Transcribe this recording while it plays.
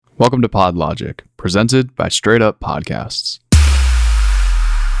Welcome to PodLogic, presented by Straight Up Podcasts.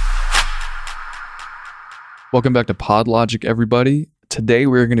 Welcome back to PodLogic, everybody. Today,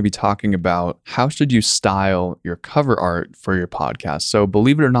 we're going to be talking about how should you style your cover art for your podcast. So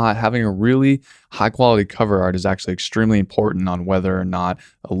believe it or not, having a really high quality cover art is actually extremely important on whether or not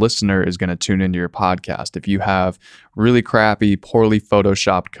a listener is going to tune into your podcast. If you have really crappy, poorly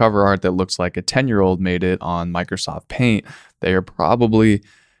photoshopped cover art that looks like a 10-year-old made it on Microsoft Paint, they are probably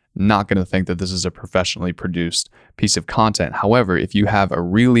not going to think that this is a professionally produced piece of content. However, if you have a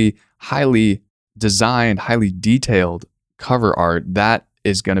really highly designed, highly detailed cover art, that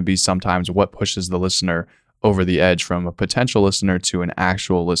is going to be sometimes what pushes the listener over the edge from a potential listener to an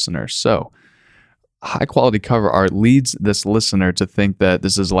actual listener. So high quality cover art leads this listener to think that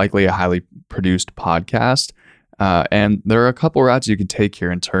this is likely a highly produced podcast. And there are a couple routes you can take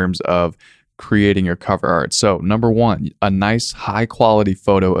here in terms of creating your cover art. So number one, a nice high quality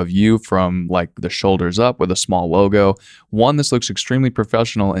photo of you from like the shoulders up with a small logo. One, this looks extremely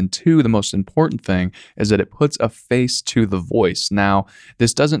professional. And two, the most important thing is that it puts a face to the voice. Now,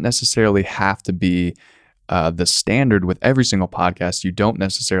 this doesn't necessarily have to be the standard with every single podcast. You don't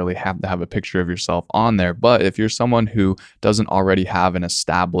necessarily have to have a picture of yourself on there. But if you're someone who doesn't already have an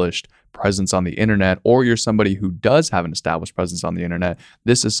established presence on the internet, or you're somebody who does have an established presence on the internet,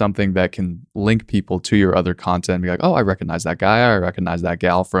 this is something that can link people to your other content and be like, oh, I recognize that guy, I recognize that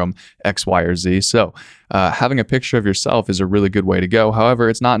gal from X, Y, or Z. So having a picture of yourself is a really good way to go. However,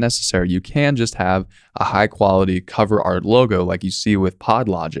 it's not necessary. You can just have a high quality cover art logo like you see with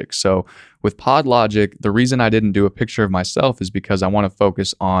PodLogic. So with PodLogic, the reason I didn't do a picture of myself is because I want to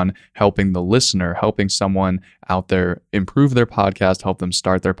focus on helping the listener, helping someone out there improve their podcast, help them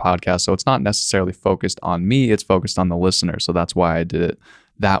start their podcast. So it's not necessarily focused on me, it's focused on the listener. So that's why I did it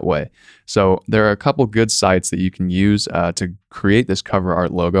that way. So there are a couple good sites that you can use to create this cover art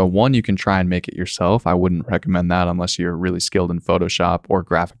logo. One, you can try and make it yourself. I wouldn't recommend that unless you're really skilled in Photoshop or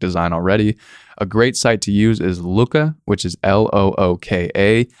graphic design already. A great site to use is Looka, which is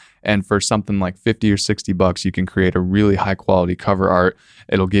Looka. And for something like $50 or $60, you can create a really high quality cover art.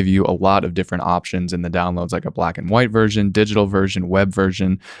 It'll give you a lot of different options in the downloads, like a black and white version, digital version, web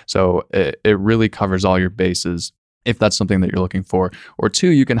version. So it really covers all your bases if that's something that you're looking for. Or two,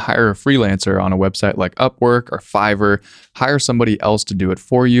 you can hire a freelancer on a website like Upwork or Fiverr. Hire somebody else to do it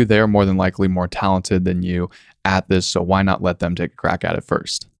for you. They're more than likely more talented than you at this, so why not let them take a crack at it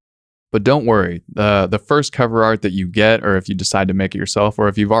first? But don't worry, the first cover art that you get, or if you decide to make it yourself, or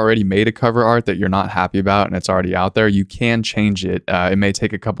if you've already made a cover art that you're not happy about and it's already out there, you can change it. It may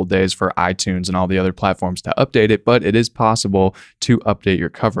take a couple days for iTunes and all the other platforms to update it, but it is possible to update your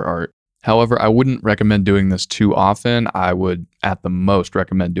cover art. However, I wouldn't recommend doing this too often. I would, at the most,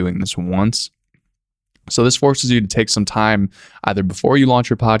 recommend doing this once. So this forces you to take some time either before you launch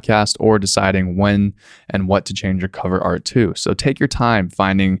your podcast or deciding when and what to change your cover art to. So take your time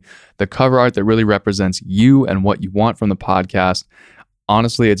finding the cover art that really represents you and what you want from the podcast.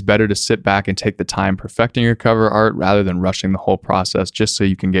 Honestly, it's better to sit back and take the time perfecting your cover art rather than rushing the whole process just so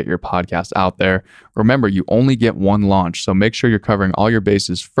you can get your podcast out there. Remember, you only get one launch, so make sure you're covering all your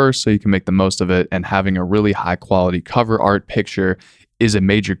bases first so you can make the most of it, and having a really high quality cover art picture is a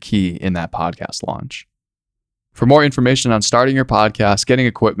major key in that podcast launch. For more information on starting your podcast, getting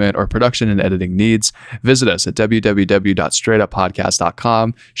equipment, or production and editing needs, visit us at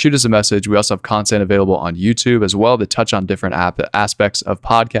www.straightuppodcast.com. Shoot us a message. We also have content available on YouTube as well that touch on different aspects of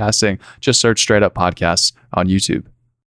podcasting. Just search Straight Up Podcasts on YouTube.